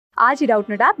आज ही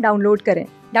Doubtnut app download करें।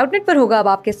 डाउटनट पर होगा अब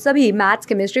आपके सभी मैथ्स,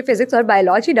 केमिस्ट्री, फिजिक्स और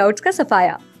बायोलॉजी डाउट्स का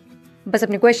सफाया। बस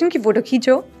अपने क्वेश्चन की फोटो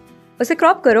खींचो, उसे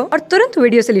क्रॉप करो और तुरंत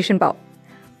वीडियो सोल्यूशन पाओ।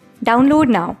 Download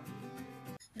now.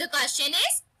 The question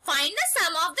is, find the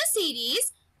sum of the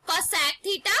series cosec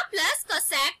theta plus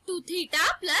cosec 2 theta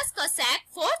plus cosec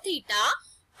 4 theta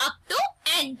up to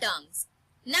n terms.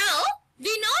 Now,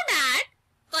 we know that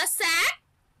cosec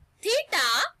theta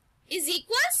is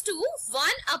equals to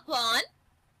 1 upon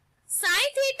sin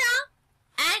theta,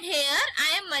 and here I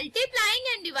am multiplying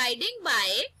and dividing by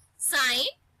sin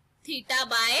theta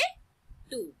by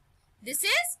 2. This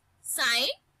is sin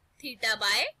theta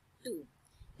by 2.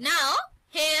 Now,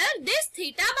 here this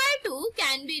theta by 2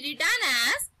 can be written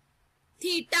as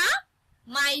theta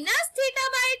minus theta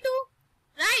by 2.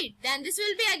 Right? Then this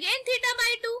will be again theta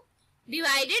by 2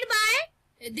 divided by,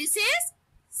 this is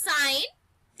sin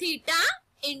theta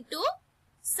into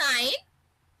sin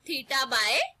theta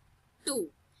by 2.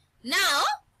 Now,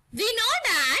 we know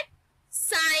that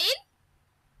sin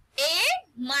A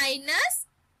minus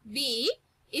B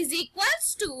is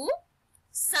equals to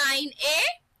sin A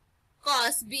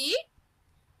cos B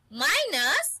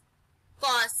minus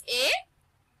cos A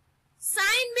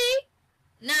sin B.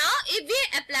 Now, if we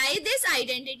apply this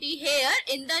identity here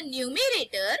in the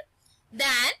numerator,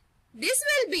 then this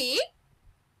will be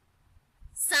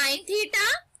sin theta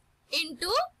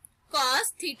into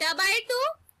cos theta by 2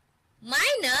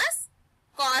 minus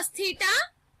cos theta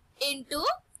into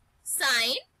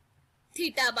sin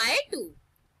theta by 2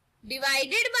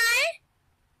 divided by,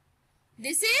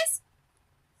 this is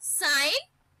sin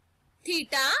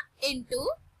theta into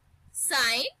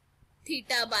sin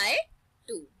theta by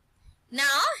 2.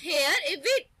 Now here if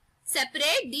we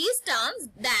separate these terms,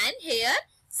 then here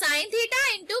sin theta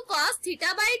into cos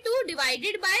theta by 2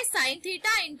 divided by sin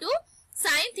theta into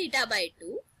sin theta by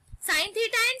 2. Sin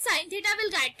theta and sin theta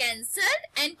will get cancelled,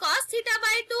 and cos theta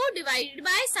by 2 divided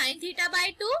by sin theta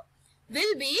by 2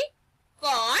 will be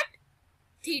cot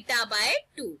theta by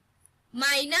 2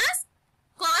 minus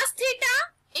cos theta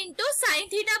into sin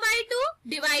theta by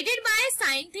 2 divided by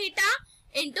sin theta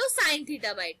into sin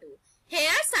theta by 2.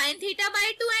 Here sin theta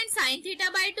by 2 and sin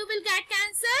theta by 2 will get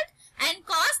cancelled, and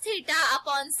cos theta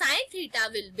upon sin theta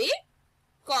will be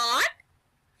cot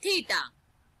theta.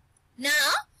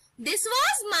 Now, this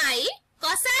was my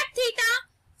cosec theta.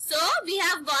 So, we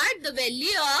have got the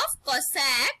value of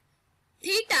cosec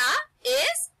theta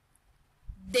is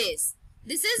this.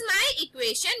 This is my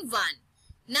equation 1.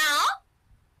 Now,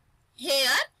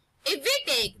 here if we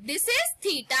take this is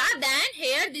theta, then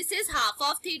here this is half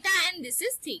of theta and this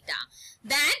is theta.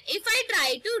 Then if I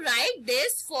try to write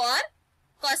this for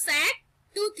cosec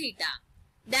 2 theta,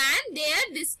 then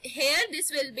there here this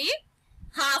will be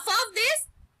half of this,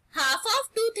 half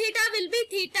of 2 theta will be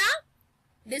theta.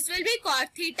 This will be cot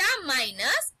theta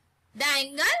minus the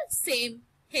angle same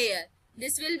here.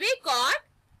 This will be cot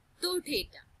 2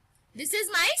 theta. This is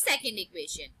my second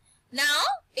equation. Now,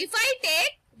 if I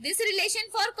take this relation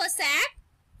for cosec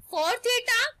 4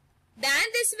 theta, then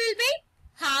this will be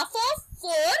half of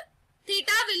 4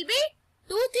 theta will be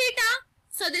 2 theta.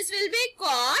 So, this will be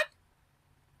cot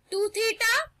 2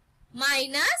 theta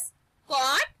minus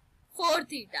cot 4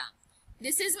 theta.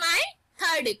 This is my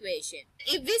third equation.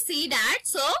 If we see that,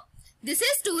 so this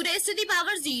is 2 raised to the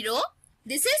power 0,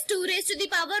 this is 2 raised to the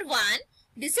power 1,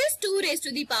 this is 2 raised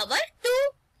to the power 2.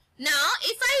 Now,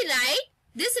 if I write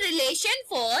this relation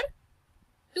for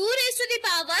 2 raised to the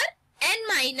power n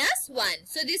minus 1.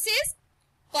 So, this is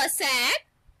cosec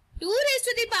 2 raised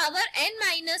to the power n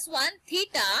minus 1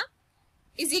 theta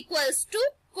is equals to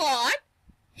cot.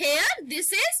 Here,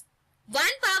 this is 1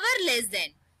 power less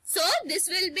than. So, this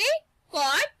will be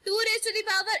cot 2 raised to the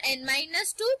power n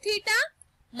minus 2 theta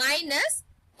minus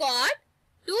cot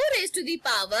 2 raised to the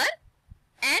power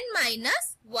n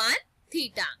minus 1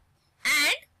 theta.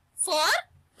 And for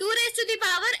 2 raised to the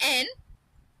power n,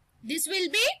 this will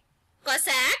be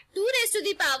cosec 2 raised to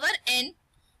the power n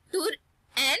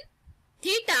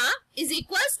theta is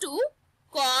equals to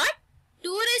cot 2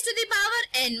 raised to the power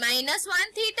n minus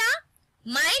 1 theta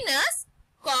minus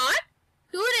cot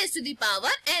 2 raised to the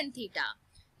power n theta.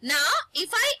 Now,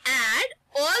 if I add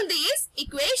all these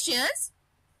equations,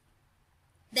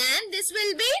 then this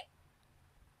will be,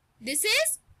 this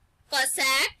is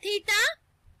cosec theta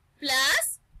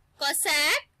plus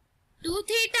cosec 2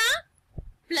 theta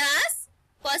plus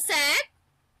cosec,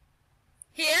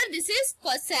 here this is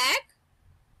cosec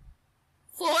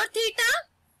 4 theta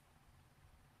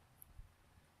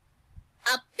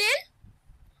up till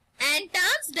n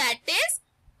terms, that is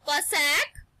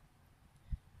cosec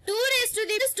 2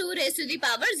 raised to the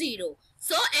power 0.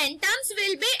 So, n terms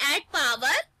will be at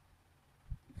power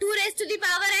 2 to the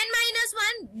power n minus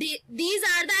 1. These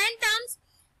are the n terms.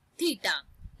 Theta.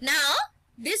 Now,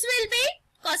 this will be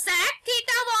cosec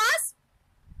theta was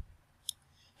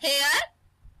here.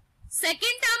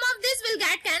 Second term of this will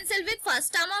get cancelled with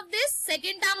first term of this.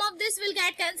 Second term of this will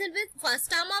get cancelled with first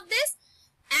term of this.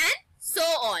 And so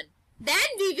on.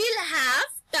 Then we will have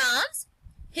terms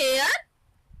here,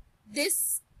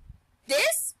 this,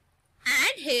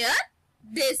 and here,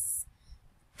 this.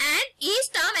 And each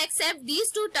term except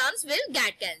these two terms will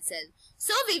get cancelled.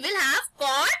 So we will have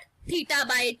cot theta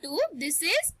by 2. This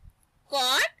is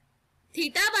cot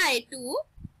theta by 2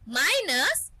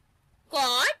 minus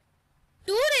cot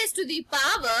 2 raised to the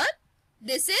power,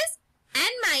 this is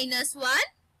n minus 1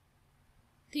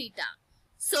 theta.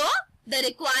 So the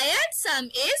required sum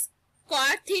is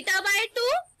cot theta by 2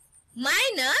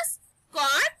 minus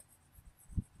cot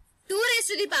 2 raised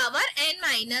to the power n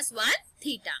minus 1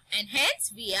 theta. And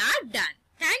hence we are done.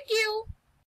 Thank you.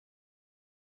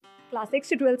 Class 6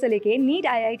 से 12 से लेके NEET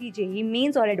IIT JEE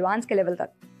mains और advance के level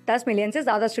तक 10 million से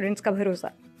ज्यादा students का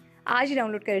भरोसा। आज ही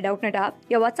डाउनलोड करें डाउटनेट ऐप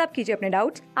या व्हाट्सएप कीजिए अपने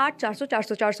डाउट्स 8400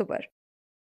 400 400 पर।